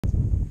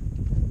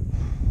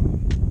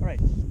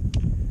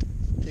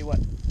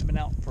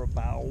for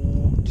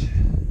about,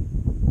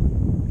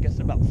 I guess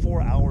about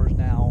 4 hours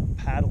now,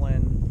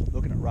 paddling,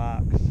 looking at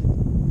rocks.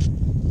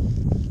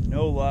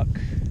 No luck.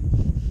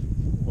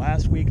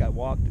 Last week I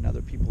walked in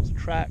other people's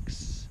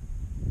tracks,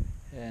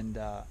 and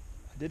I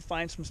did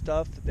find some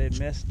stuff that they had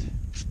missed,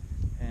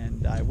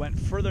 and I went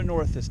further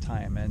north this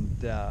time,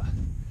 and to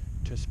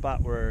a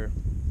spot where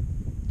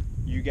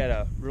you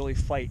gotta really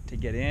fight to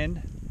get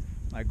in.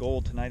 My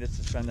goal tonight is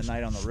to spend the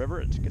night on the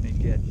river. It's going to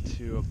get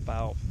to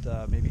about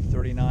maybe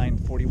 39,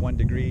 41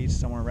 degrees,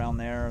 somewhere around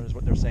there is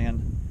what they're saying.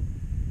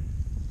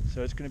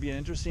 So it's going to be an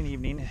interesting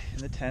evening in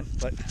the tent,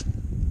 but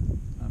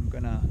I'm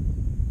going to,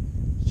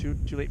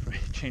 too late for me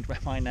to change my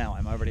mind now.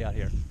 I'm already out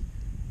here.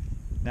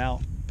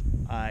 Now,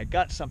 I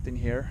got something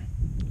here.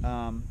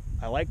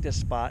 I like this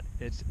spot.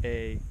 It's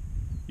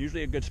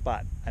usually a good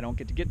spot. I don't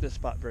get to get this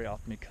spot very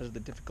often because of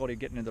the difficulty of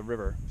getting to the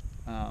river.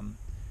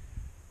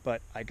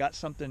 But I got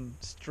something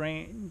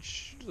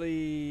strangely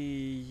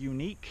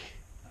unique.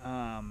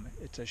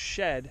 It's a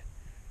shed,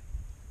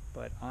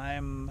 but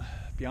I'm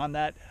beyond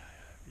that.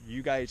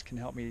 You guys can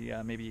help me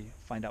maybe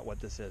find out what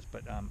this is.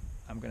 But I'm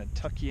going to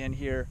tuck you in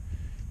here.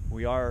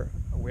 We are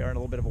in a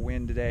little bit of a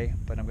wind today,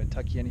 but I'm going to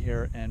tuck you in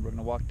here, and we're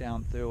going to walk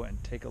down through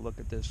and take a look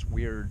at this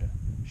weird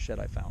shed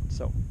I found.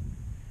 So,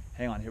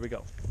 hang on. Here we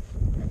go.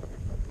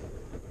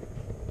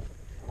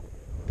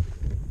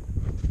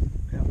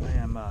 Yep, I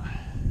am.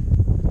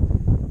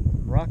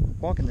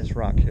 Walking this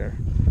rock here.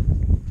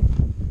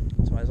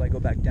 So as I go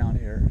back down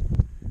here,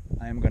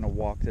 I am going to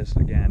walk this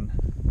again.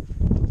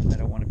 I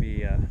don't want to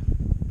be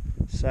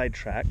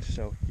sidetracked,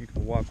 so you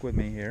can walk with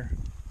me here.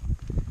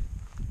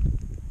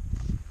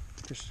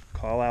 Just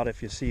call out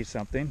if you see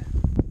something.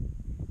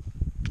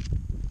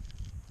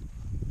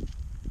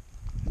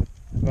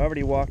 I've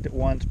already walked it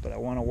once, but I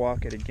want to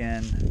walk it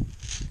again.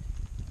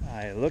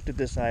 I looked at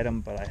this item,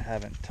 but I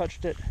haven't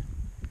touched it.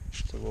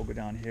 So we'll go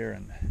down here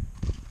and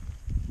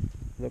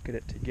look at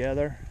it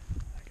together.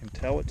 I can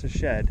tell it's a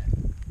shed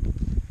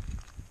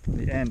from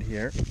the end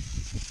here,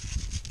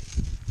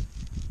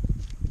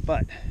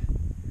 but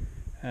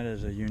that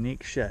is a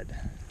unique shed.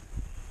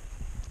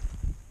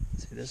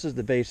 See, this is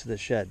the base of the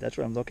shed. That's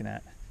what I'm looking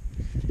at,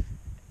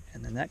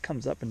 and then that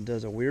comes up and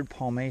does a weird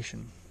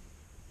palmation,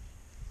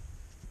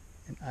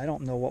 and I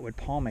don't know what would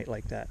palmate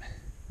like that.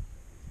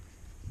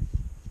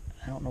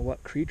 I don't know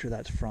what creature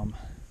that's from.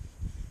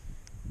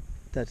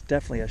 That's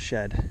definitely a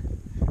shed.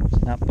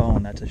 It's not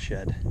bone, that's a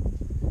shed.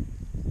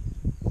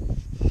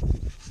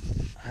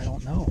 I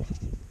don't know.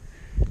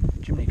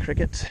 Jiminy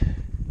crickets.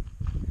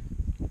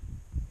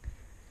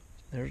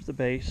 There's the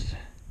base.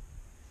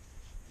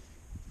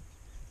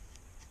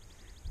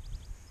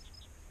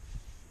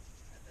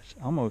 It's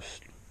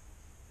almost,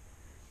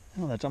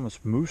 that's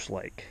almost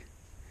moose-like.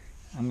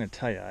 I'm going to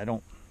tell you, I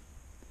don't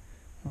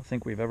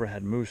think we've ever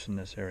had moose in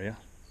this area.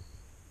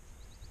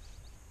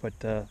 But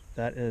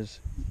that is,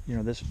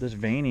 this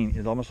veining,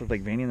 it almost looks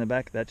like veining in the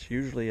back. That's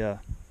usually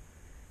a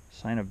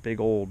sign of big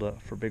old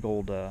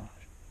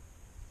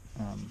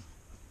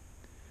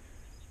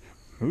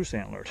moose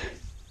antlers.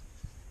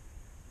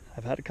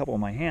 I've had a couple in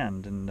my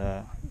hand and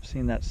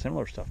seen that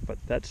similar stuff, but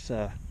that's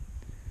a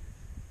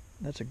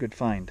good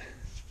find.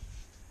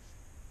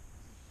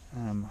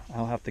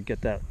 I'll have to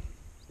get that.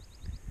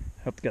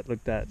 Have to get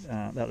looked at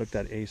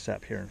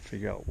ASAP here and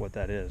figure out what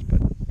that is,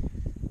 but.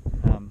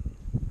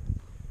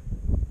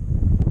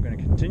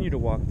 Continue to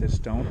walk this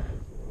stone.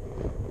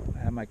 I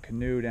have my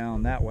canoe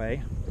down that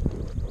way,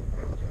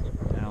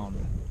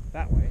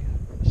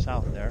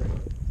 south there.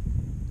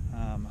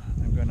 I'm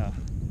gonna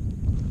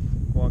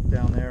walk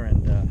down there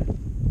and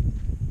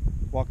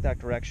walk that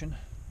direction.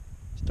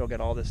 Still got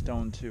all this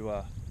stone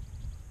to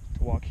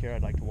walk here.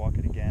 I'd like to walk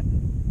it again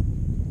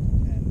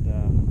and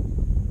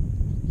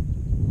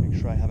make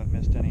sure I haven't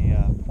missed any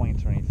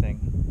points or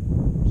anything.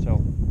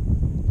 So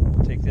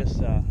we'll take this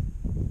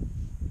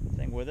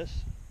thing with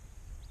us.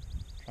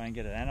 Try and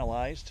get it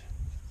analyzed,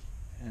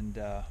 and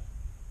we'll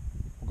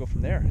go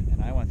from there.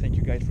 And I want to thank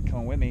you guys for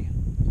coming with me.